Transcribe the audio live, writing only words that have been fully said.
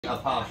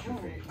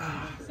Apostrophe.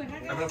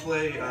 I'm gonna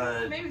play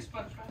a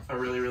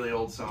really, really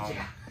old song.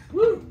 Yeah.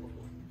 Woo!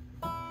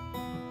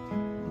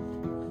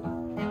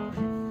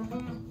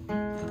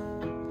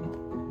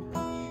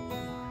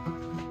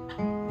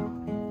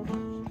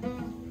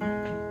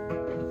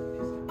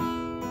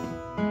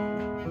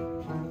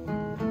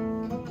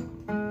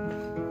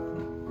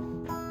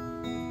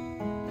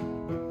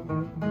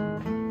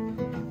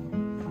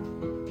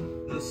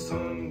 The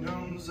sun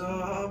comes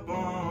up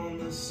on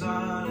the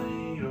side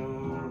of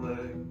your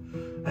leg.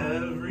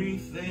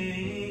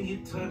 Everything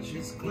it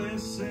touches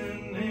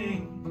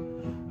glistening.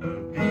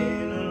 I've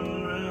been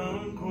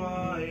around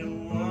quite a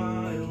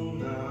while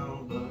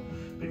now, but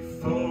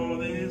before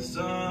this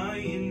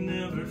I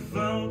never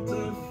felt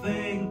a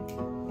thing.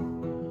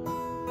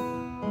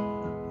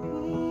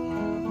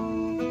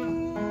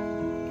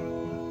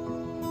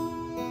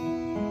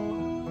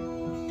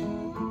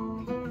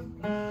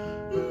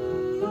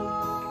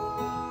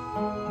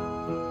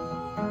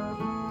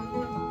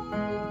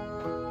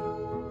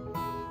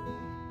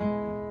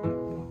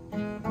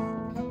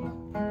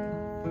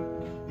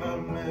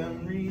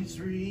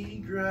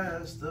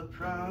 Regress the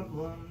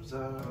problems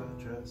I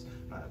address.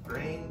 My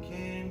brain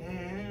can't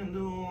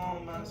handle all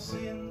my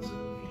sins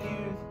of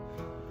youth.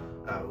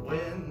 I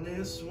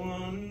witness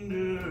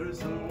wonders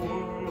the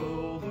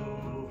world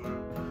over.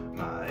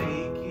 My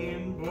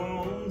aching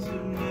bones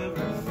have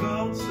never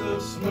felt so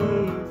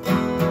smooth.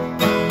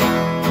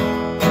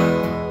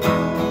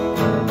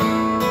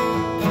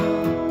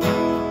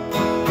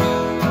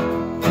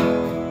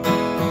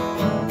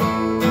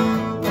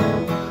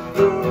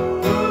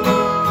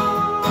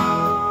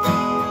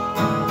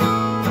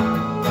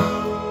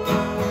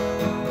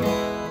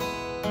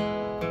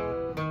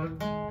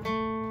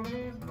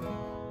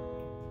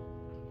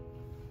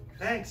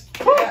 Thanks.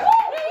 Yeah.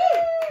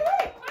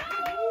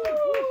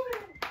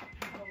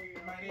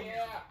 My name is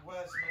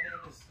Wes.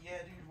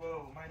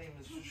 My name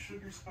is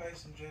Sugar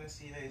Spice and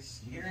Genesee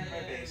Ice here in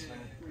my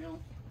basement. Real.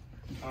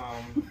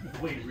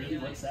 Wait, really?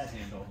 What's that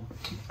handle?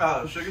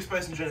 Oh, Sugar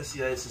Spice and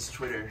Genesee Ice is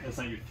Twitter. That's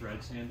not your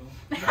Threads handle?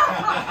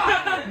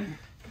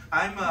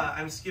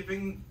 I'm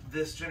skipping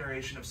this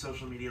generation of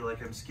social media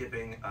like I'm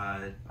skipping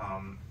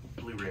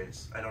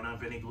Blu-rays. I don't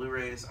have any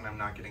Blu-rays and I'm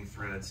not getting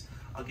Threads.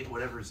 I'll get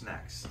whatever's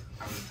next.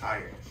 I'm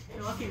tired.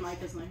 You're lucky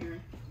Mike is not here.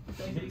 I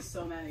feel like he'd be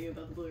so mad at you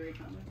about the Blu-ray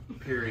comment.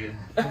 Period.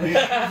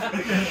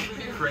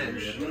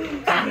 Cringe.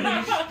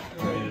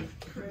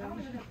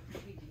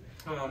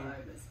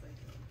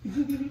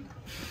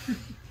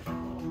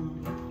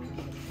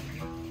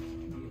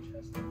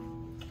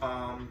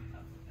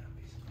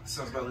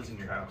 Sounds about losing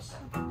your house.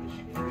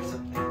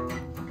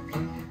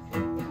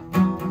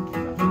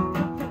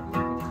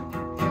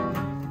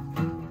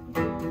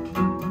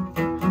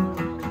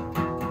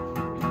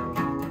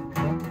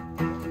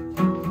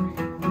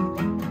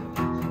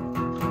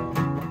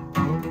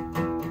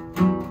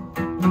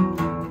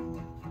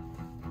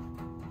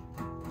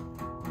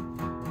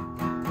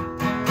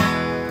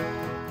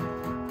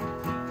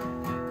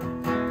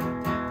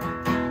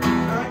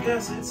 I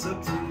guess it's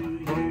up to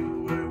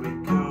you where we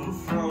go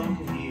from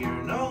here.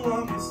 No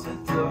longer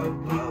set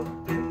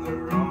up in the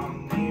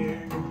wrong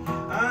mirror.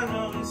 I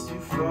know it's too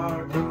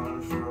far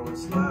gone for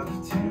what's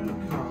left to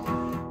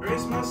come.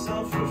 Brace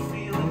myself for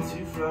feeling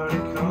too far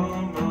to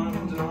come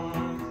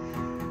undone.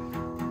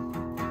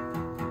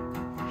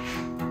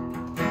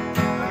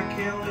 I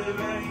can't live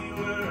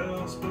anywhere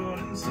else but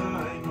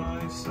inside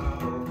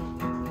myself.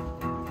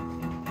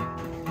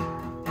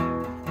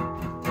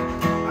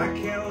 I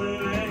can't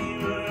live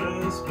anywhere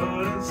else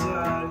but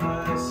inside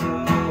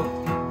myself.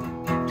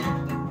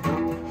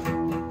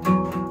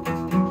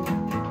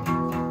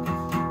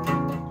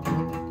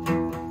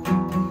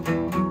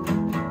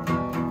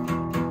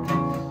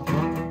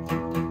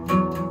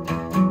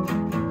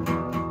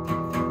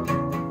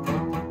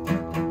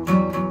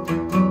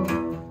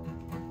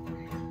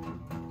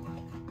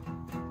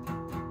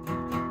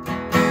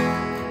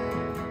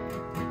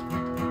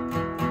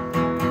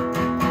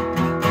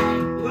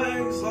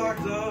 Legs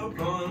locked up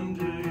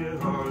under your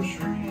harsh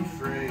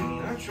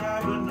refrain. I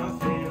try but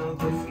nothing of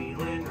the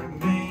feeling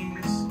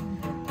remains.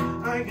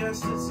 I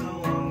guess it's so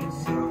long as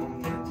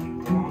something that you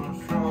want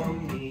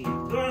from me,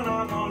 but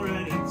I'm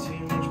already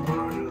too much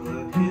part of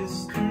the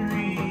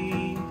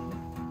history.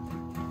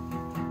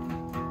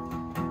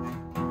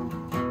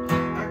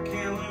 I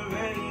can't live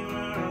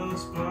anywhere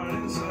else but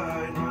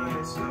inside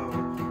myself.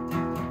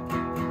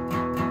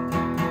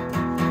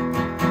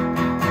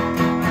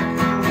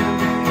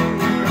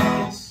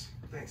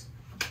 Thanks.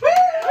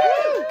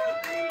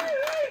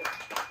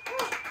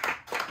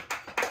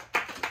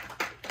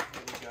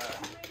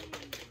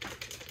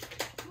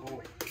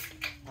 Oh.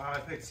 Wow, I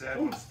picked sad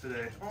ones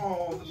today.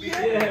 Oh, the beer.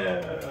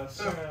 Yeah,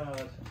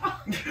 sad.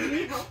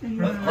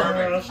 That's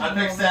perfect. I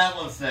picked sad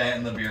ones today,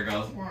 and the beer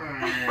goes.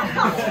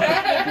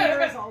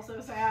 Beer is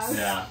also sad.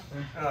 Yeah.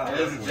 Oh, It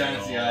is a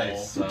Genesee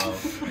Ice, so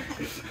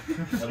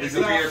at least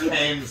the beer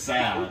came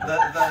sad.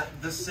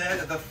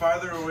 The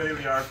farther away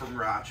we are from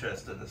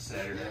Rochester, the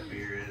sadder that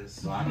beer is.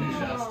 So I need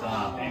to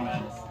stop.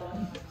 Amen.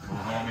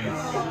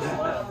 Homies.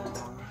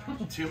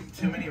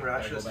 Too many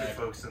Rochester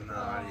folks in the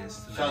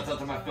audience tonight. Shouts out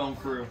to my film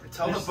crew.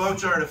 Tell the boat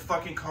jar to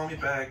fucking call me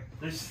back.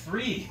 There's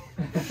 3.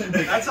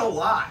 That's a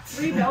lot.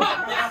 3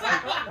 Belgians.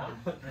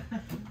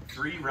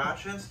 3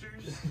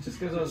 Rochesters? Just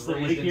because I was The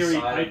raised Lake Erie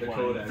inside of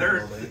pipeline.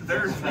 Dakota.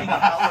 They're 3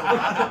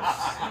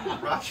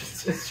 Colorados.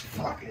 Rochester's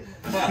fucking.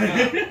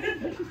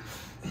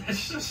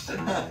 It's just.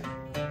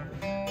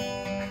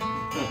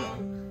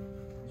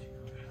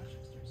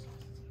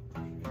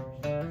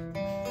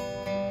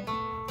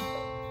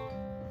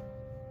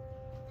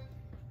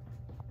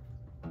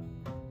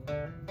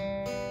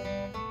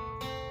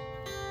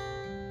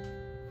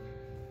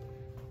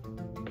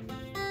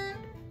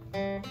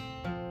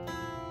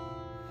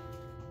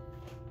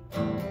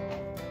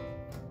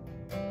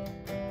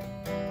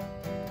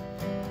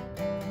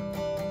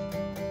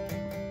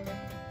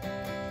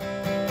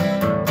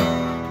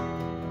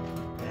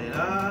 And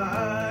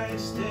I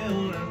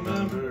still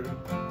remember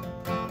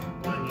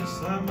when you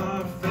slapped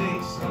my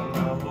face on the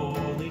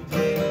holy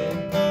day.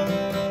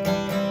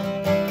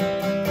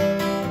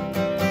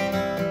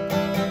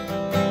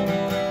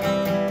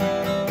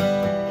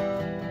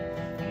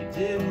 You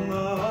didn't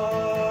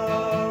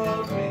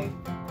love me,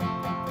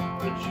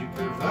 but you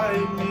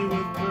provided me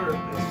with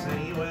purpose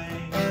anyway.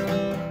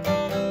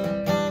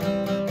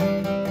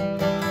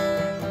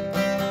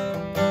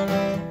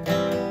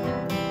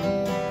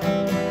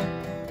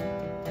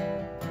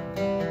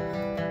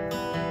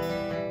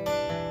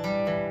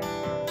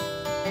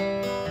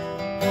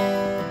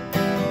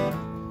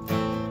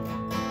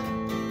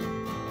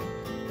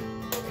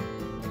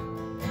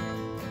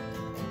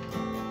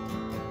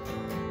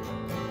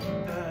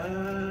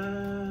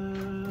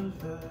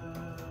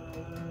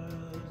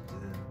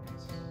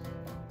 Evidence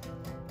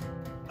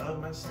of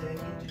my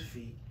standing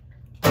defeat.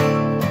 You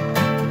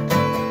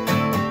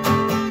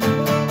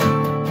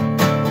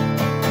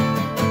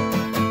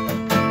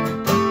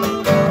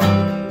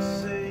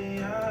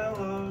say I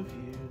love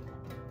you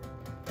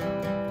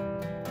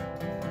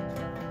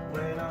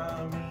when I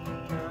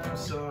mean I'm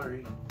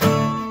sorry.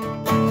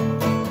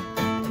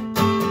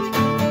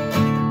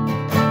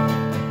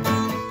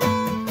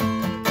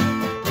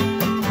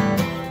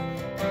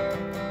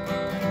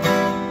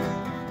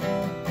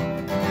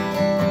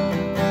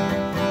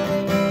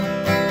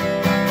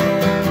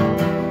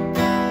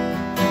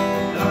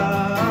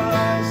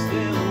 I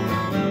still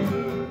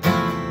remember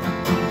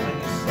when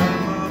you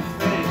slapped my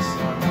face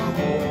on the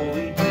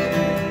holy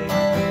day.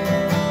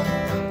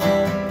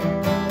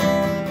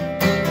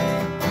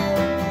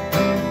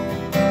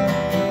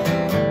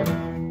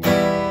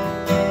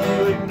 You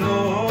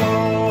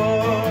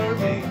ignore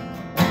me.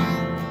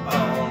 I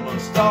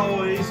almost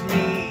always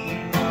mean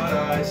what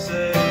I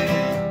say.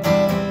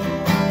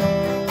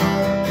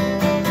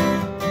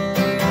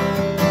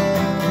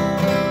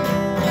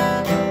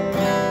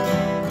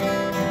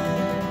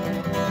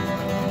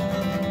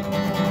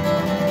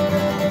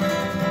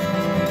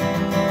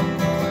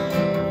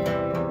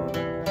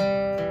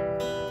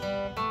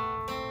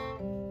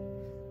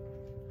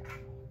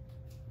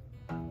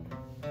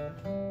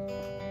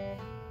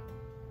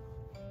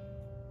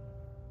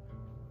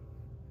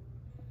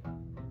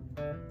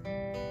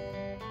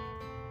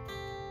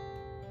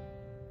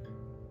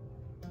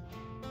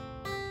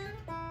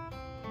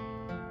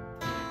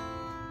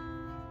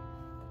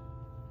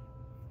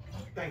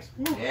 Thanks.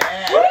 Yeah.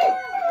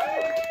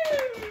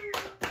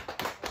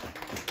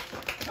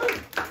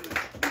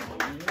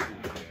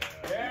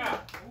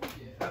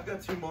 I've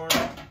got 2 more.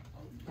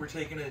 We're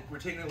taking it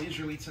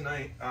leisurely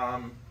tonight.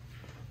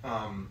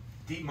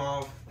 Deep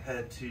Mauve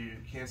had to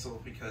cancel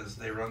because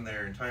they run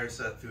their entire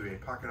set through a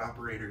pocket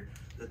operator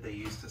that they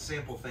use to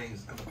sample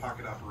things, and the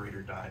pocket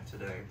operator died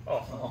today.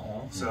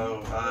 Oh.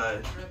 So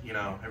you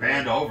know,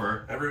 Band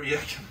over.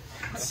 yeah,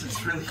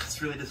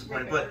 it's really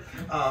disappointing. But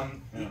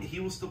he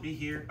will still be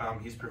here.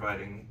 He's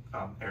providing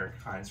Eric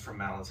Hines from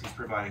Malice. He's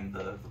providing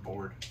the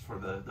board for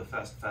the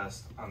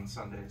fest on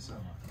Sunday. So,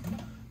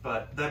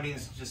 but that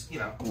means just, you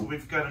know,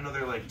 we've got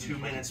another like 2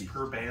 minutes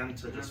per band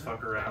to just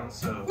fuck around.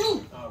 So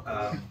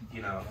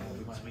you know,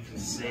 we can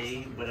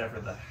say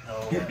whatever the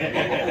hell.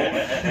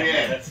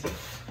 Yeah.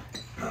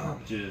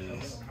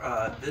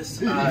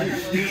 This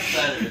You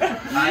said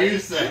it. You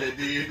said it,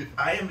 dude.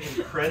 I am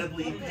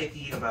incredibly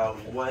picky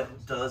about what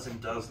does and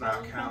does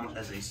not count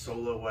as a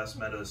solo Wes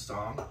Meadows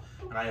song,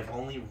 and I have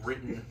only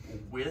written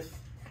with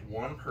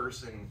one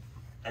person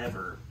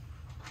ever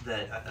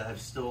that I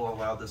have still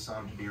allowed this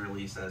song to be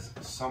released as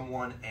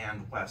someone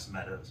and Wes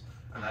Meadows,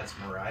 and that's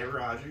Mariah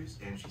Rogers,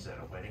 and she's at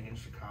a wedding in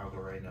Chicago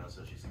right now,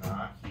 so she's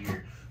not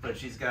here. But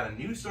she's got a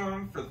new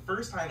song for the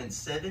first time in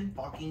 7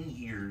 fucking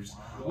years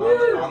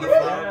on the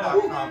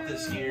Flowerpot comp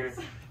this year.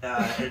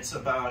 It's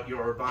about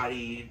your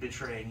body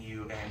betraying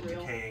you and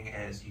decaying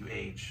as you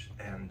age.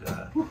 And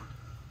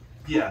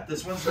yeah,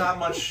 this one's not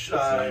much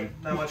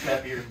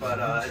happier, but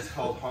it's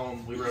called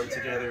Home. We wrote it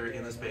together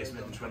in this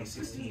basement in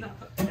 2016,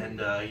 and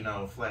you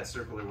know, Flat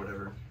Circle or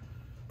whatever.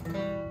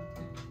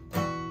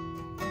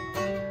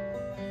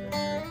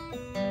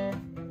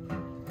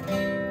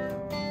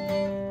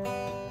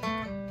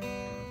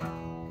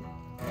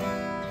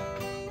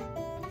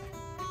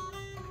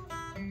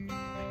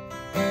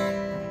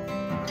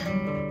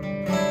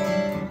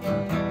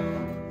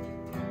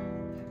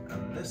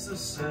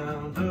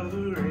 sound of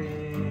the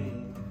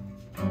rain.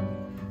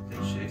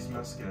 It shakes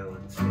my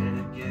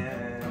skeleton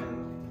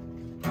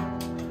again.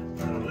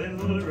 The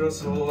wind would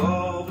rustle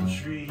all the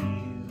trees.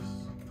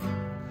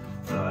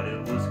 Thought it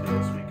was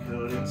ghosts we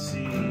couldn't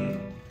see.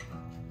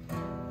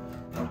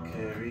 I'll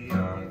carry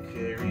on,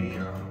 carry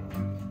on.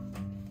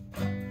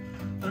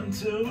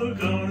 Until we're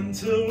gone,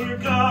 until we're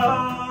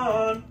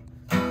gone.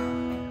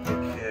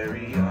 I'll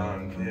carry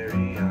on,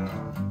 carry on.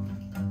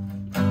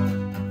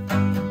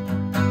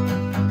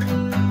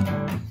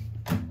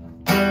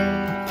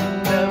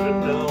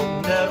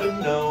 Never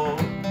know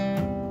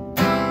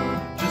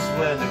just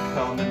when to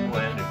come and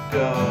when to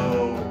go.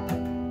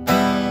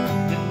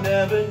 You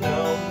never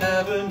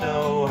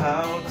know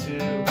how to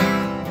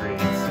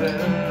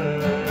return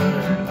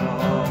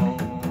home.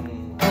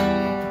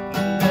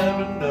 You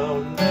never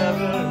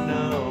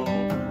know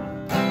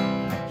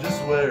just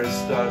where it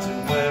starts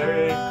and where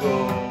it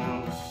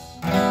goes.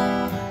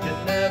 You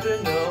never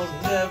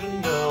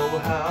know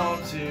how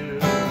to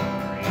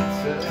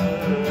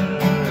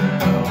return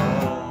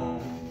home.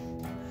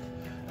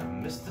 I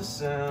miss the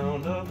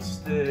sound of the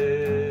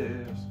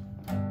stairs.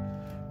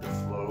 The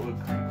floor would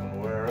creak when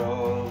we're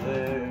all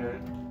there.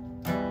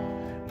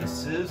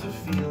 This is a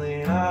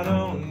feeling I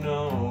don't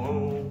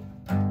know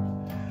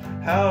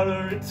how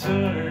to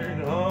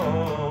return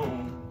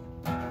home.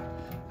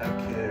 I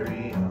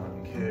carry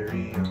on,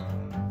 carry on.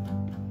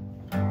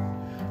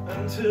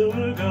 Until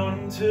we're gone,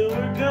 until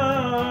we're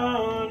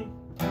gone.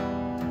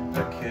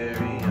 I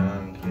carry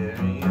on,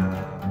 carry on.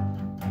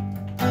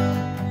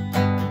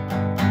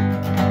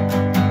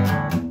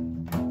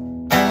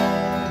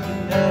 You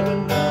never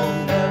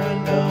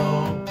know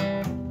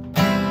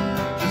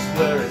just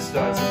where it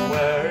starts and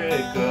where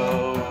it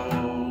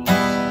goes.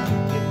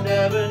 You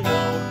never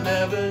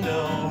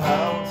know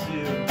how to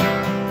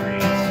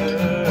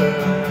return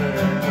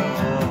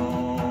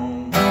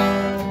home.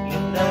 You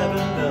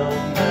never know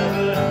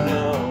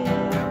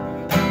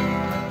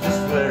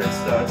just where it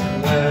starts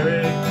and where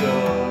it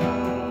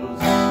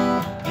goes.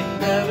 You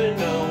never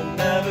know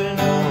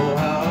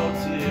how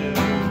to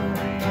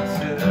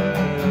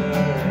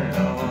return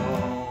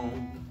home.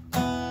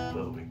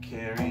 But we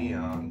carry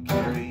on,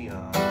 carry on.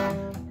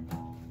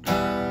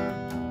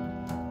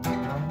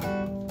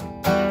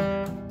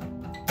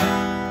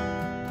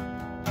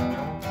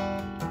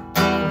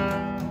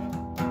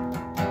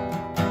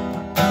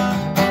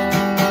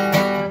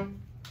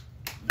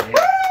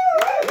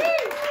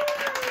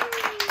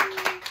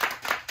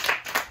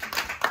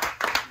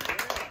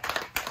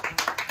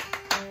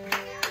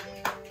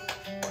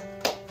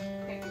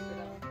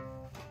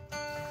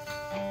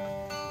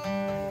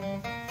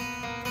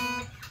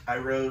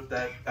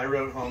 I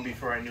wrote Home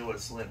before I knew what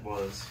Slint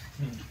was.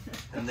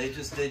 And they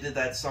did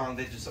that song,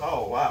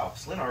 oh wow,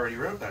 Slint already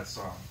wrote that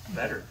song.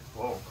 Better.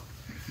 Whoa.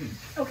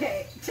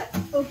 Okay.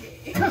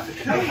 Okay.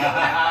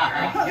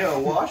 Yo,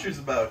 Washer's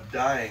about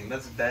dying.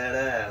 That's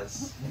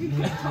badass.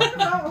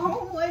 Not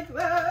home like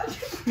that.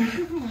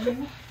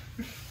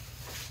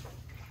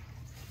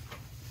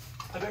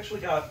 I've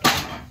actually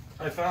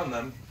I found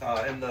them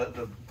in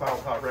the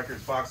Flowerpot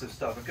Records box of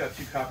stuff. I've got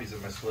 2 copies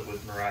of my Split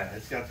with Mariah.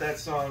 It's got that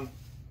song.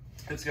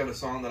 It's got a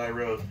song that I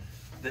wrote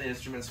the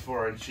instruments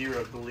for, and she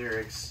wrote the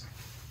lyrics.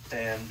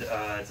 And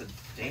it's a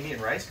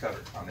Damien Rice cover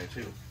on there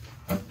too.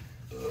 Ugh.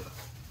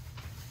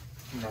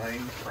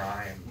 9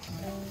 Crimes.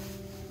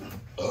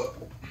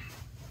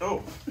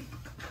 Oh,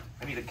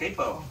 I need a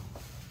capo.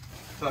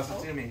 Toss it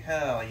to me.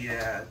 Hell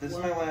yeah. This is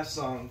my last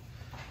song.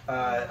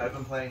 I've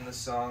been playing this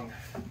song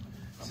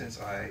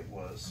since I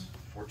was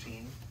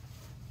 14.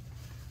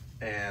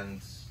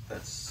 And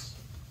that's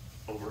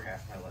over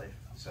half my life.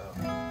 So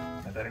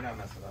I better not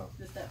mess it up.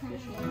 Is that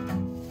fish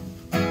one?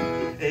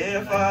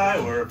 If I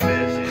were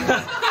fishing.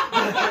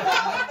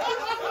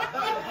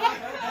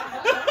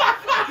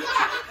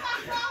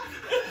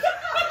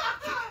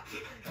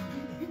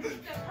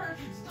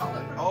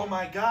 Oh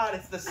my god,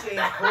 it's the same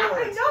chord.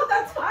 I know,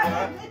 that's why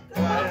I did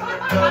Why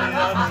everybody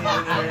on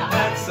the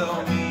internet so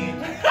mean?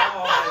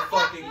 Oh my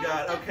fucking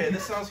god. Okay,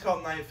 this song's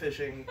called Night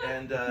Fishing,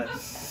 and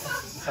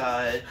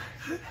I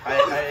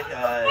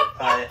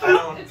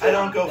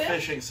don't go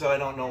fishing, so I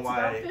don't know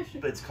why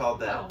it's called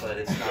that, but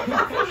it's not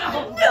about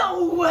fishing.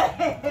 No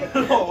way!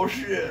 Oh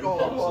shit!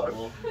 Oh fuck!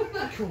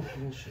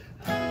 Bullshit.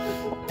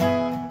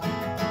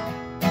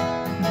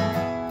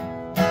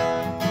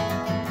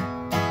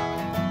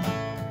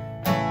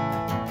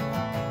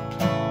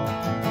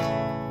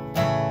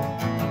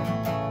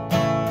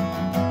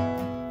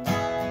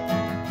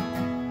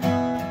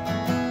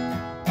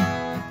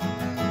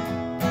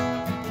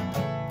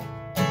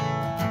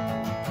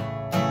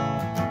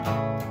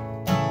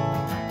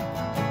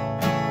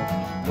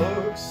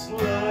 Looks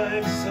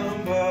like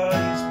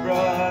somebody's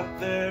brought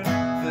their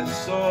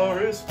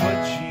thesaurus,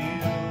 but you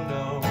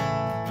know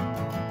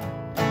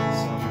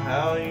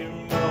somehow your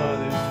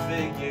mother's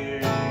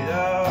figured it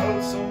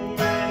out. So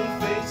many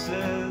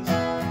faces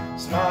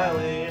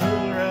smiling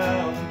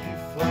around you,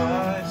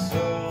 fly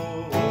so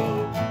low.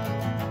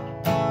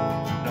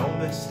 No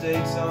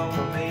mistakes on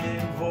the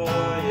maiden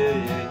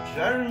voyage.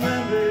 I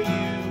remember you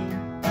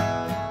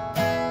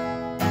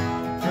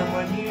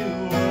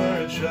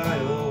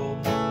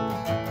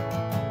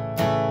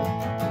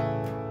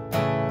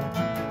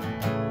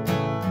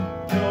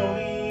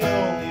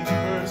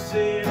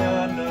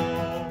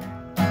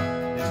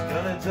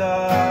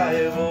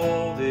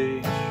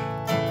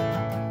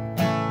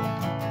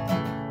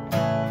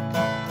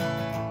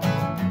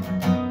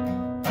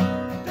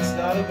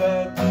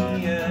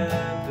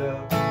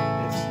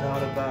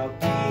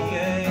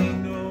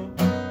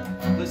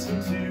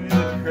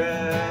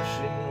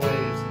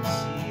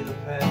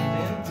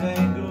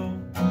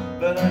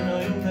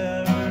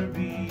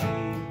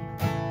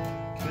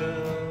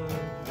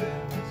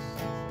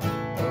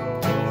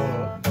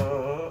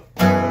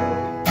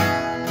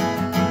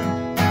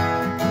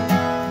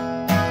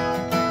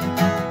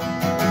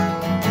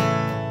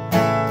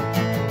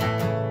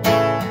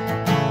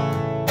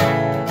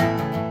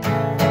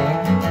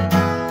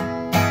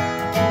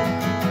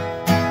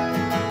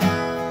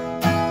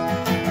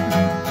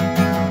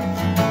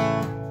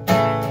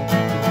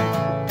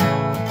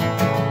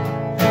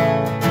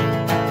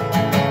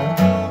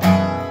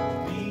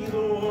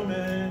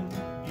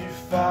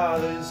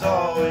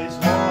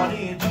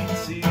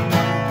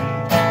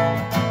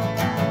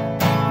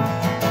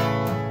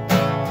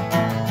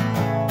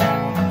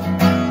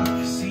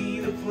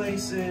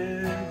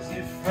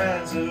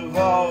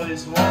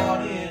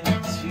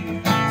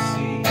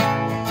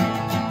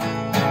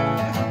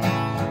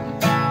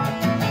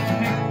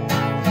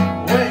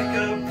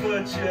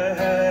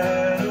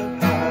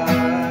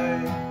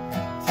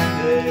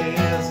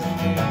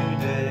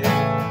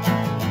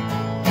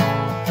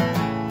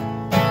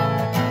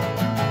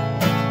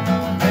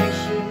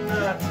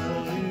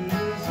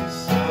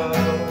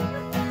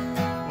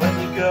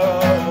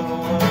go.